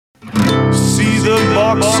the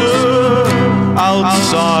boxer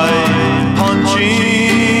outside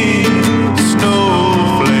punching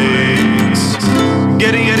snowflakes,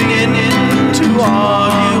 getting into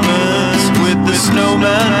arguments with the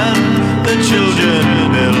snowman the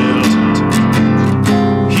children built.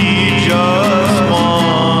 He just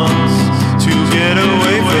wants to get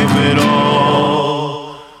away from it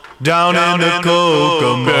all. Down in the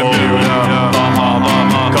Kokomo,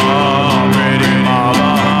 Bahama, ready,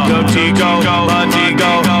 mama, go Tico,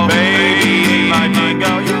 Latigo, baby,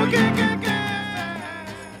 Latigo, you get.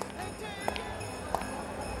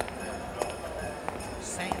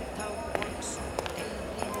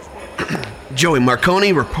 Joey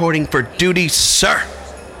Marconi reporting for duty, sir.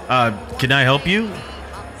 Can I help you?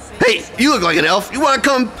 Hey, you look like an elf. You want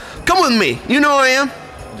to come with me? You know who I am?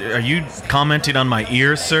 Are you commenting on my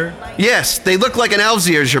ears, sir? Yes, they look like an elf's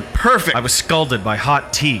ears. You're perfect. I was scalded by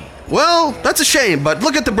hot tea. Well, that's a shame, but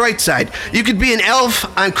look at the bright side. You could be an elf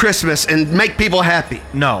on Christmas and make people happy.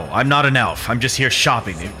 No, I'm not an elf. I'm just here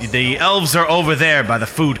shopping. The elves are over there by the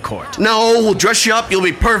food court. No, we'll dress you up. You'll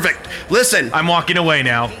be perfect. Listen. I'm walking away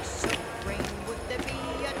now.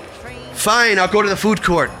 Fine, I'll go to the food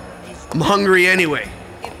court. I'm hungry anyway.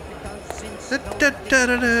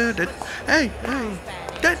 Hey.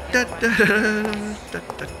 The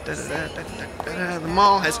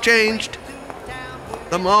mall has changed.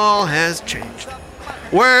 The mall has changed.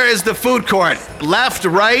 Where is the food court? Left,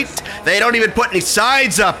 right? They don't even put any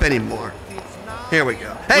signs up anymore. Here we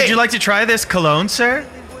go. Hey, would you like to try this cologne, sir?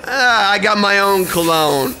 I got my own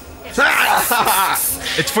cologne.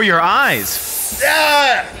 It's for your eyes.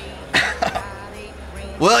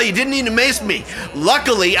 Well, you didn't need to mace me.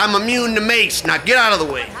 Luckily, I'm immune to mace. Now get out of the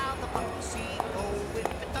way.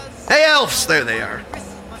 Hey, elves! There they are.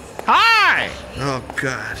 Hi! Oh,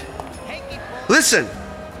 God. Listen,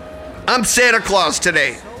 I'm Santa Claus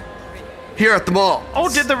today. Here at the mall. Oh,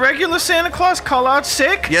 did the regular Santa Claus call out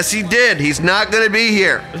sick? Yes, he did. He's not going to be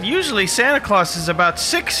here. Usually Santa Claus is about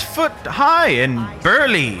 6 foot high and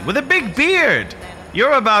burly with a big beard.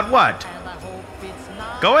 You're about what?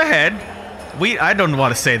 Go ahead. I don't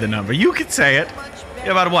want to say the number. You can say it.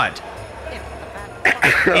 You're about what?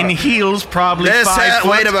 In heels, probably 5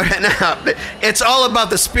 foot. Wait a minute now. It's all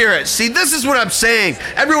about the spirit. See, this is what I'm saying.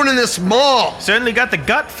 Everyone in this mall. Certainly got the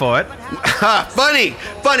gut for it. Funny.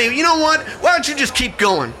 You know what? Why don't you just keep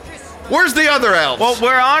going? Where's the other elves? Well,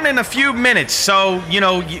 we're on in a few minutes, so,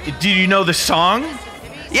 do you know the song?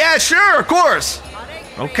 Yeah, sure, of course.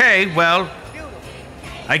 Okay, well,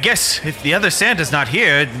 I guess if the other Santa's not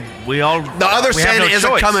here, The other Santa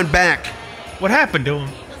isn't coming back. What happened to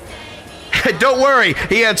him? Don't worry.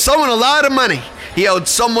 He had someone a lot of money. He owed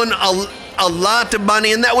someone a lot of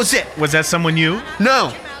money, and that was it. Was that someone you?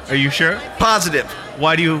 No. Are you sure? Positive.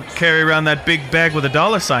 Why do you carry around that big bag with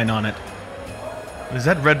a $sign on it? Is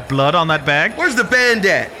that red blood on that bag? Where's the band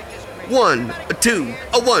at? 1, 2,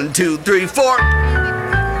 1, 2, 3, 4.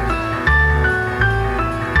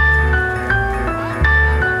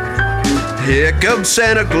 Here comes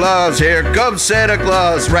Santa Claus, right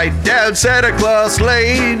down Santa Claus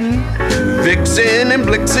Lane. Vixen and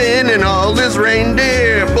Blixen and all his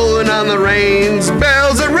reindeer pulling on the reins.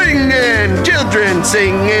 Bells are ringing, children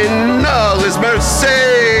singing, all his mercy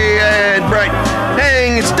and bright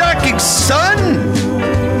hanging stockings, son.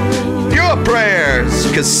 Your prayers,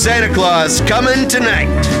 'cause Santa Claus coming tonight.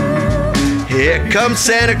 Here comes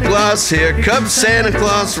Santa Claus,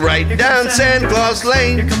 right down Santa Claus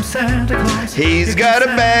Lane. He's got a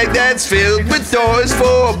bag that's filled with toys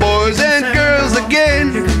for boys and girls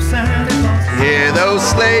again. Hear those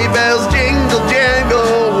sleigh bells jingle,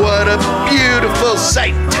 jangle, what a beautiful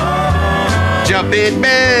sight. Jump in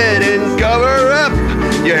bed and cover up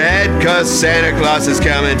your head, 'cause Santa Claus is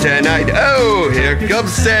coming tonight. Oh, here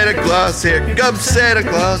comes Santa Claus,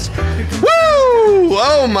 Woo!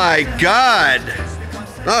 Oh my God!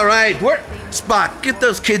 All right, Spock, get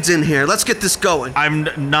those kids in here. Let's get this going. I'm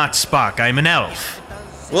not Spock. I'm an elf.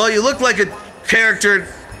 Well, you look like a character.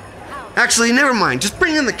 Actually, never mind. Just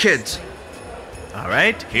bring in the kids. All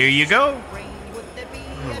right, here you go.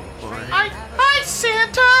 Oh boy. Hi,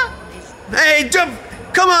 Santa. Hey,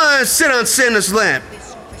 come on, sit on Santa's lap.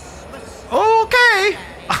 Okay.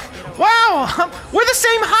 Wow, we're the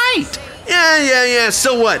same height. Yeah.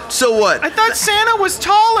 So what? I thought Santa was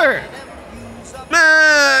taller.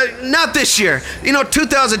 Not this year.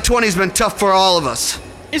 2020's been tough for all of us.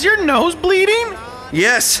 Is your nose bleeding?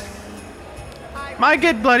 Yes. I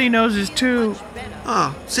get bloody noses too.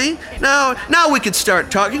 Oh, see? Now we can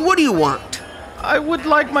start talking. What do you want? I would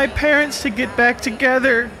like my parents to get back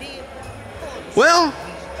together. Well,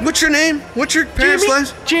 what's your name? What's your parents'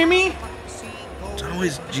 last? Jimmy. It's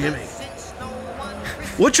always Jimmy.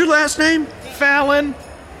 What's your last name? Fallon.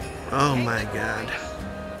 Oh my God.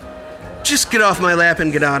 Just get off my lap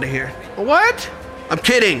and get out of here. What? I'm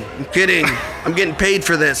kidding. I'm getting paid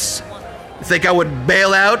for this. You think I would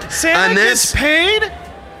bail out Santa on gets this? paid?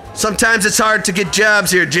 Sometimes it's hard to get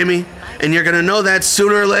jobs here, Jimmy, and you're gonna know that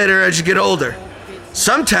sooner or later as you get older.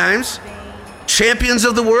 Sometimes champions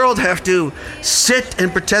of the world have to sit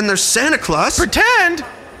and pretend they're Santa Claus. Pretend?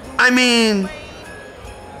 I mean,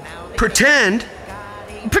 pretend.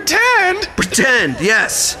 Pretend? Pretend,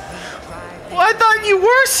 yes. Well, I thought you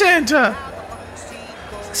were Santa.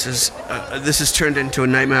 This has turned into a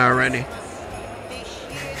nightmare already.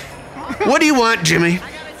 What do you want, Jimmy?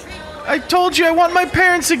 I told you I want my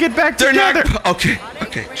parents to get back together. Okay.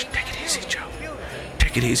 Just take it easy, Joe.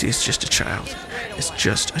 Take it easy. It's just a child. It's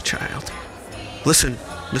just a child. Listen.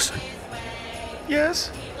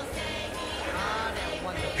 Yes?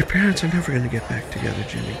 Your parents are never going to get back together,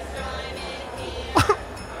 Jimmy.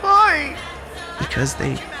 Why? Because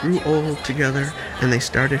they grew old together and they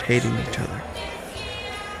started hating each other.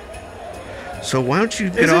 So why don't you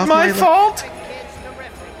get Is off it my fault?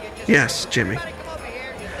 Yes, Jimmy.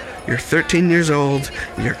 You're 13 years old.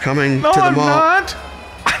 You're coming No, to the I'm mall. not.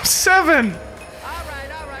 I'm 7.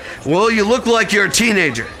 Well, you look like you're a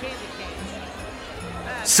teenager.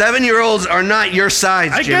 7-year-olds are not your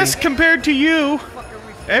size, I Jimmy. guess compared to you,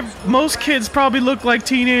 most kids probably look like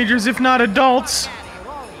teenagers, if not adults.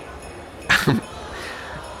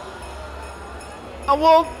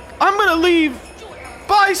 Well, I'm gonna leave.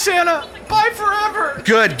 Bye, Santa. Bye forever.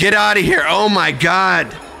 Good, get out of here. Oh my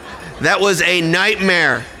God. That was a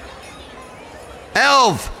nightmare.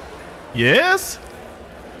 Elv, Yes?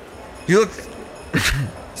 you look...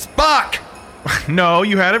 Spock! No,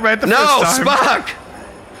 you had it right the No, first time. Spock!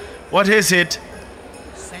 What is it?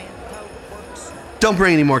 Don't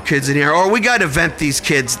bring any more kids in here, or we gotta vent these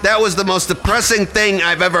kids. That was the most depressing thing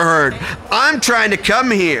I've ever heard. I'm trying to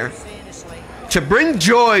come here to bring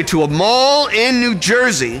joy to a mall in New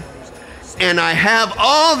Jersey, and I have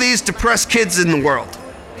all these depressed kids in the world.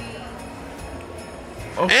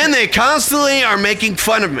 Okay. And they constantly are making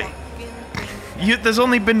fun of me. There's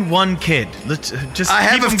only been one kid. Let's just. I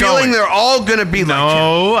have keep a 'em feeling going. they're all gonna be like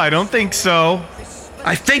No, I don't think so. you.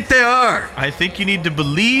 I think they are. I think you need to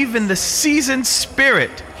believe in the season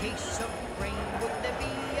spirit.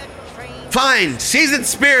 Fine, season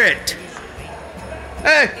spirit.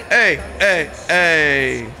 Hey.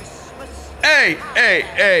 Hey.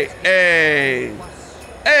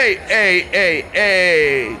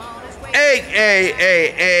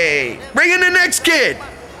 Bring in the next kid.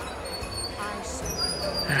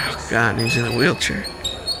 Oh God, he's in a wheelchair.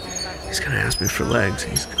 He's gonna ask me for legs.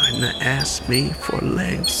 He's gonna ask me for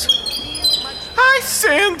legs. Hi,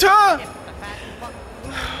 Santa.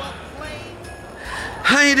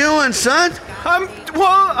 How you doing, son? I'm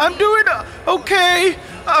doing okay.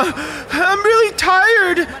 I'm really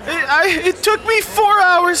tired. It took me 4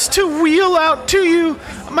 hours to wheel out to you.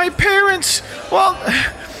 My parents,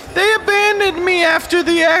 they abandoned me after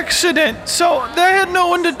the accident, so they had no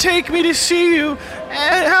one to take me to see you.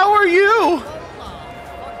 And how are you?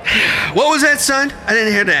 What was that, son? I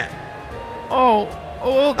didn't hear that.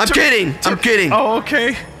 I'm kidding. I'm kidding. Oh,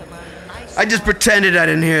 okay. I just pretended I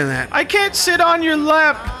didn't hear that. I can't sit on your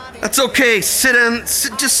lap. That's okay.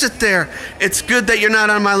 Just sit there. It's good that you're not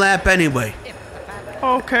on my lap anyway.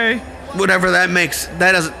 Okay. Whatever that makes.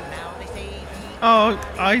 That doesn't. Oh,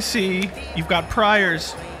 I see. You've got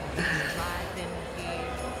priors.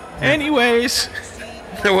 Anyways,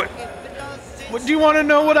 What? do you want to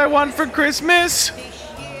know what I want for Christmas?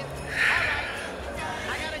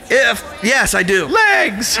 Yes, I do.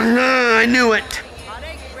 Legs! I knew it.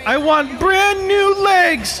 I want brand new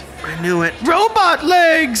legs! I knew it. Robot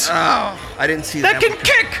legs! Oh, I didn't see that. that can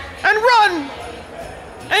kick and run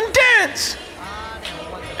and dance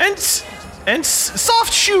and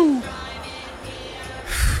soft shoe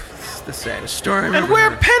It's the saddest story I've and ever wear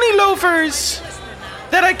heard. penny loafers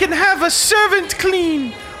that I can have a servant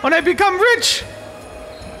clean when I become rich.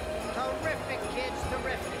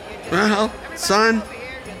 Well, son,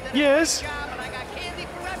 Yes.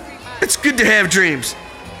 it's good to have dreams.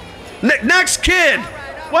 Next kid.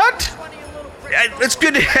 What? It's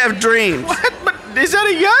good to have dreams. What? But is that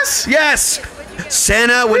a yes? Yes.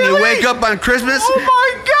 Santa, when you Really? wake up on Christmas, Oh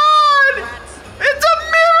my God! It's a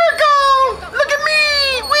miracle! Look at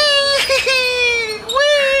me! Wee!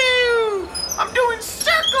 Wee! I'm doing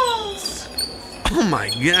circles! oh my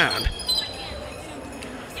God.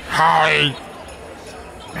 Hi,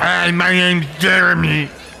 my name's Jeremy.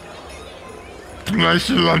 Can I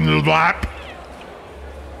sit on your lap?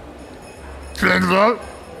 Santa?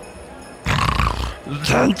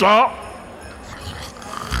 Santa?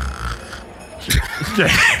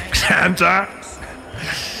 Santa,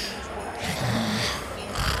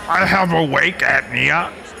 I have awake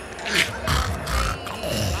apnea.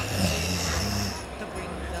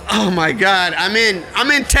 Oh my God, I'm in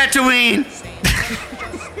Tatooine.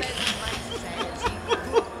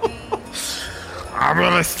 I'm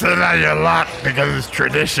gonna sit on your lap because it's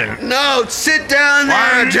tradition. No, sit down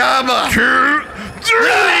there, 1, Jabba. 2, 3.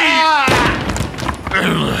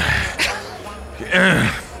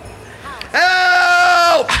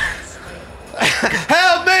 Help!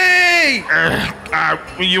 Help me!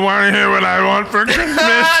 You want to hear what I want for Christmas?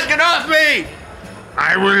 Get off me!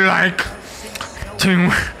 I would like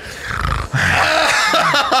to.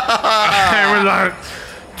 I would like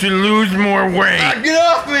to lose more weight. Get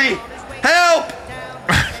off me! Help!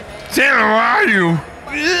 Santa, where are you?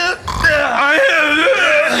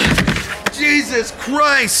 Jesus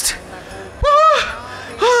Christ!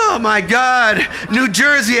 Oh my God! New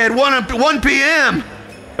Jersey at 1 p.m.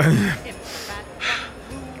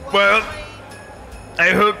 Well,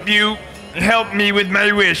 I hope you help me with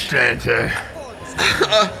my wish, Santa.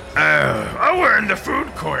 We're in the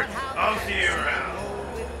food court. I'll see you around.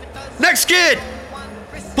 Next kid!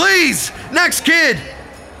 Please! Next kid!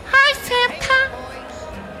 Hi, Santa.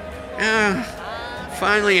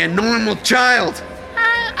 Finally a normal child.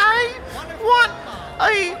 I want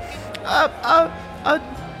a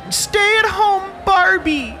stay-at-home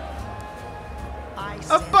Barbie.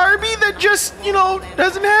 A Barbie that just,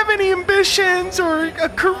 doesn't have any ambitions or a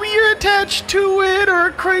career attached to it or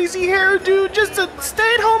a crazy hairdo. Just a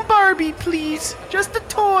stay-at-home Barbie, please. Just a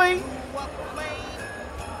toy.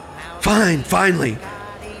 Fine, finally.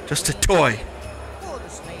 Just a toy.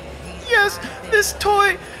 Yes, this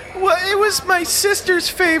toy, well, it was my sister's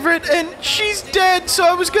favorite, and she's dead, so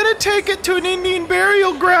I was gonna take it to an Indian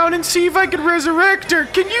burial ground and see if I could resurrect her.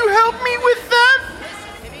 Can you help me with that?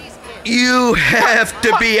 You have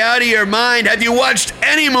to be out of your mind. Have you watched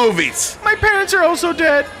any movies? My parents are also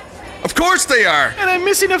dead, Of course they are. and I'm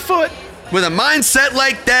missing a foot. With a mindset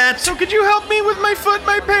like that. So could you help me with my foot,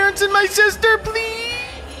 my parents, and my sister, please?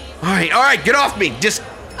 All right, get off me. Just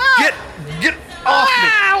get off me.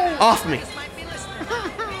 Ow! Off me.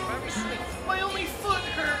 My only foot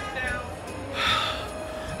hurt now.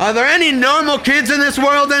 Are there any normal kids in this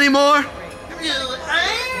world anymore?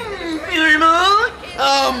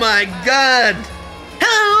 Oh my God.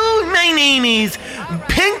 Hello, my name is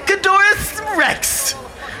Pinkadorus Rex.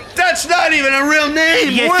 That's not even a real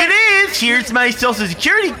name. Yes, What? it is. Here's my social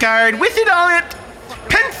security card with it on it.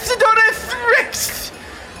 Pinkadorus Rex.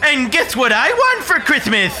 And guess what I want for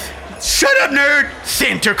Christmas? Shut up, nerd.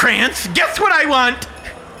 Santa Krantz, guess what I want?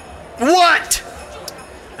 What?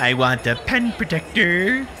 I want a pen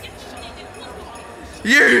protector.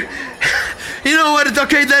 You know what? It's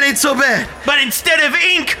okay. That ain't so bad. But instead of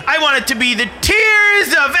ink, I want it to be the tears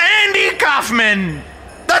of Andy Kaufman.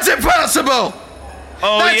 That's impossible.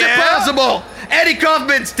 Oh, That's yeah? impossible. Eddie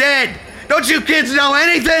Kaufman's dead. Don't you kids know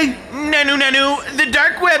anything? Nanu. The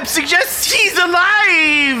dark web suggests he's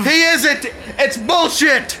alive. He isn't. It's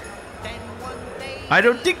bullshit. I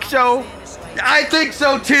don't think so. I think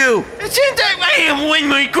so too. Santa, I have one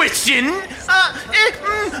more question.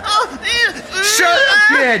 Shut up,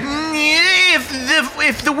 kid.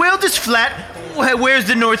 If the world is flat, where's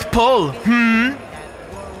the North Pole?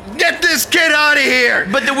 Get this kid out of here.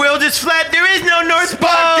 But the world is flat. There is no North Pole.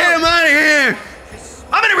 Spot, get him out of here.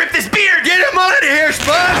 I'm gonna rip this beard. Get him out of here,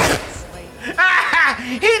 Spot.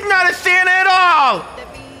 He's not a Santa at all.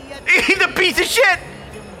 He's a piece of shit.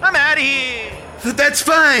 I'm out of here. That's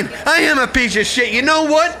fine. I am a piece of shit. You know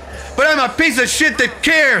what? But I'm a piece of shit that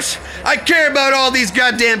cares. I care about all these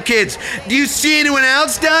goddamn kids. Do you see anyone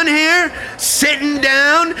else down here sitting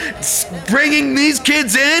down, bringing these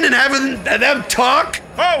kids in and having them talk?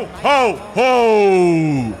 Ho, ho,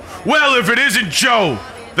 ho! Well, if it isn't Joe,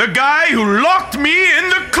 the guy who locked me in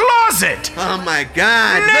the closet, Oh my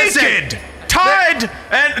God. naked, Listen,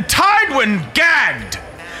 tied when gagged.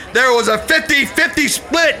 there was a 50-50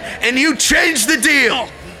 split and you changed the deal.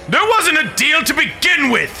 There wasn't a deal to begin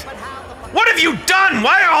with. What have you done?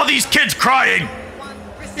 Why are all these kids crying?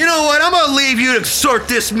 You know what? I'm gonna leave you to sort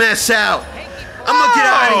this mess out. I'm gonna get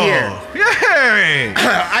out of here. Yay!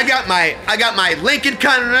 I got my Lincoln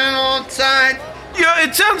Continental outside. Yeah,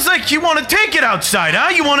 it sounds like you want to take it outside, huh?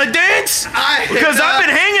 You want to dance? Because I've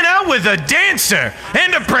been hanging out with a dancer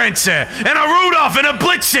and a prancer and a Rudolph and a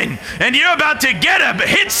Blitzen, and you're about to get a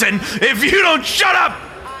Hitzen if you don't shut up.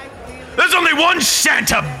 There's only one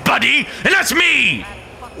Santa, buddy, and that's me.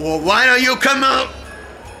 Well, why don't you come out?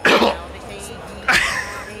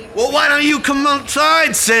 Well, why don't you come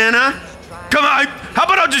outside, Santa? Come on, how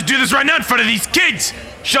about I'll just do this right now in front of these kids?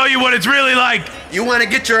 Show you what it's really like. You want to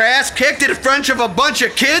get your ass kicked in front of a bunch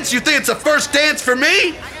of kids? You think it's a first dance for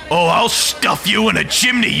me? Oh, I'll stuff you in a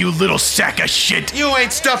chimney, you little sack of shit. You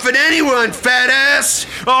ain't stuffing anyone, fat ass.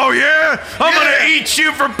 Oh, yeah? I'm Yeah. gonna eat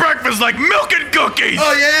you for breakfast like milk and cookies.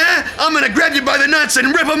 Oh, yeah? I'm gonna grab you by the nuts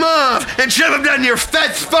and rip them off and shove them down your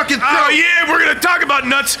fat fucking throat. Oh, yeah, we're gonna talk about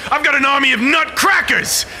nuts. I've got an army of nut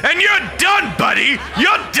crackers. And you're done, buddy.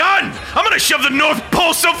 You're done. I'm gonna shove the North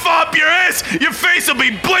Pole so far up your ass, your face will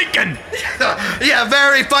be blinking. Yeah,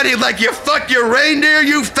 very funny, like you fuck your reindeer,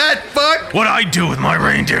 you fat fuck. What I do with my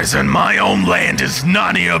reindeers on my own land is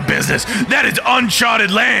none of your business. That is uncharted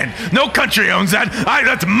land. No country owns that.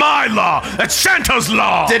 That's my law. That's Santa's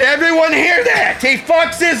law. Did everyone hear that? He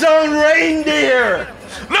fucks his own reindeer.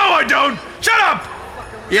 No, I don't. Shut up.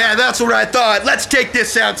 Yeah, that's what I thought. Let's take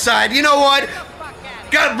this outside. You know what?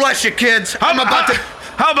 God bless you, kids. I'm about to...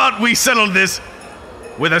 How about we settle this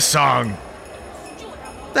with a song?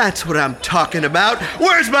 That's what I'm talking about.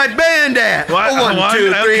 Where's my band at? What? Oh, 1, 2,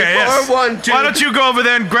 3, 4, yes. 1, 2. Why don't you go over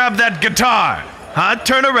there and grab that guitar? Huh?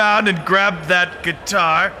 Turn around and grab that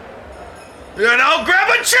guitar. And I'll grab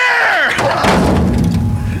a chair!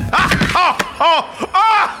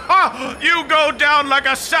 You go down like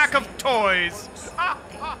a sack of toys.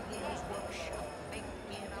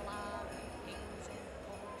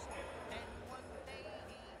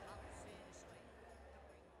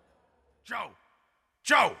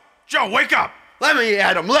 Joe, wake up! Let me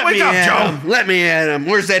at him. Let Wake me up, at Joe. him. Let me at him.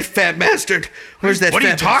 Where's that fat bastard? Where's that What are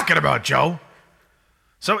you fat talking about, Joe?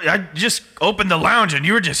 So I just opened the lounge and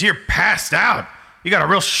you were just here passed out. You got a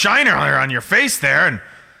real shiner on your face there, and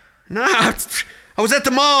No, I was at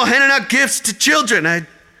the mall handing out gifts to children.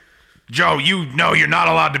 Joe, you know you're not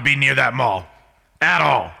allowed to be near that mall. At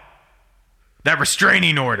all. That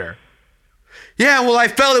restraining order. Yeah, well, I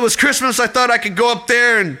felt it was Christmas. I thought I could go up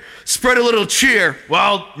there and spread a little cheer.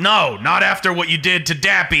 Well, no, not after what you did to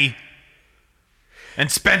Dappy. And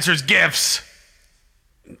Spencer's Gifts.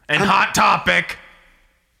 And Hot Topic.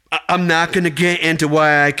 I'm not going to get into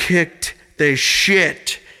why I kicked the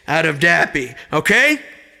shit out of Dappy, okay?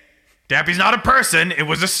 Dappy's not a person, it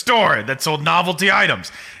was a store that sold novelty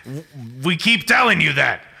items. We keep telling you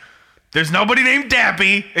that. There's nobody named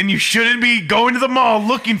Dappy, and you shouldn't be going to the mall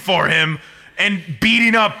looking for him and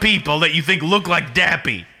beating up people that you think look like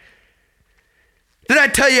Dappy. Did I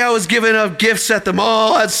tell you I was giving up gifts at the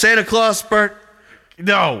mall at Santa Claus, Bert?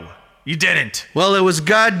 No, you didn't. Well, it was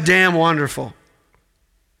goddamn wonderful.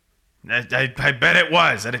 I bet it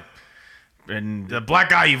was. And the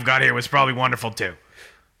black eye you've got here was probably wonderful too.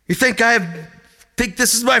 You think think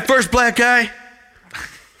this is my first black eye?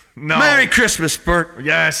 No. Merry Christmas, Bert.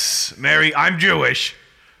 Yes, I'm Jewish,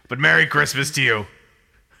 but Merry Christmas to you.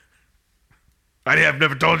 I've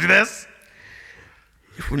never told you this?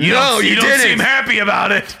 You don't didn't. seem happy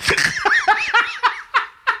about it.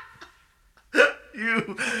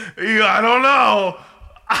 you, I don't know.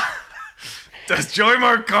 Does Joey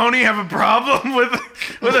Marconi have a problem with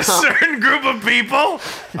a certain group of people?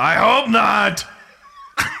 I hope not.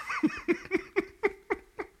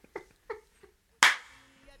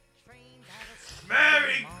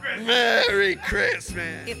 Merry Christmas. Merry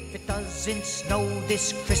Christmas. If it doesn't snow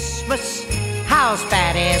this Christmas, how's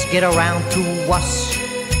fat ass get around to us?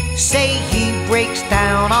 Say he breaks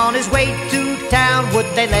down on his way to town, would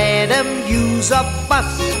they let him use a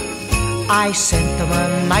bus? I sent him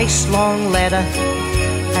a nice long letter,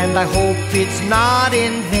 and I hope it's not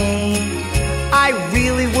in vain. I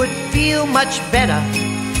really would feel much better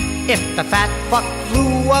if the fat fuck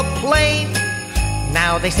flew a plane.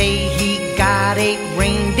 Now they say he got 8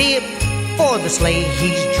 reindeer for the sleigh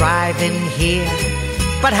he's driving here.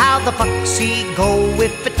 But how the fuck's he go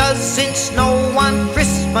if it doesn't snow on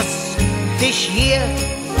Christmas this year?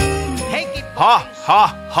 Ha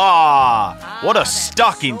ha ha! What a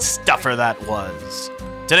stocking stuffer that was.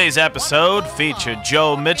 Today's episode featured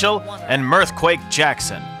Joe Mitchell and Mirthquake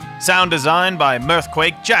Jackson. Sound design by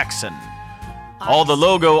Mirthquake Jackson. All the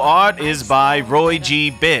logo art is by Roy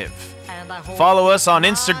G. Biv. Follow us on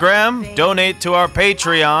Instagram, donate to our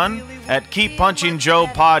Patreon at Keep Punching Joe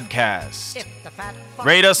Podcast.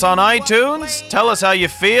 Rate us on iTunes, tell us how you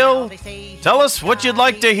feel, tell us what you'd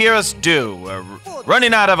like to hear us do. We're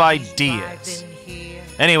running out of ideas.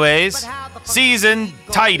 Anyways, season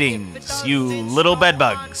tidings, you little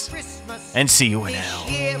bedbugs, and see you in hell.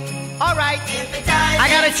 All right, I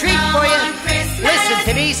got a treat for you. Listen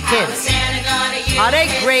to these kids. Are they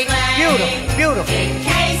great? Beautiful, beautiful.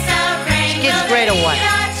 Kids great or what?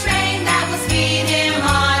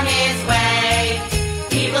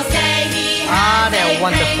 They're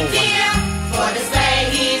wonderful ones.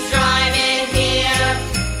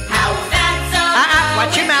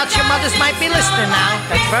 Watch mothers might be listening now.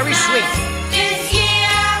 That's very sweet.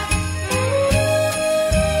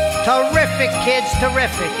 Terrific, kids,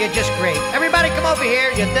 terrific. You're just great. Everybody come over here.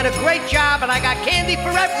 You did a great job, and I got candy for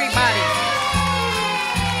everybody.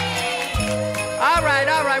 All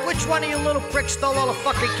right. Which one of you little pricks stole all the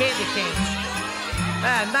fucking candy canes?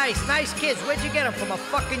 Nice kids. Where'd you get them? From a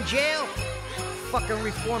fucking jail? Fucking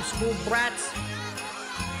reform school brats.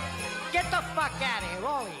 Get the fuck out of here,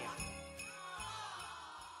 all of you.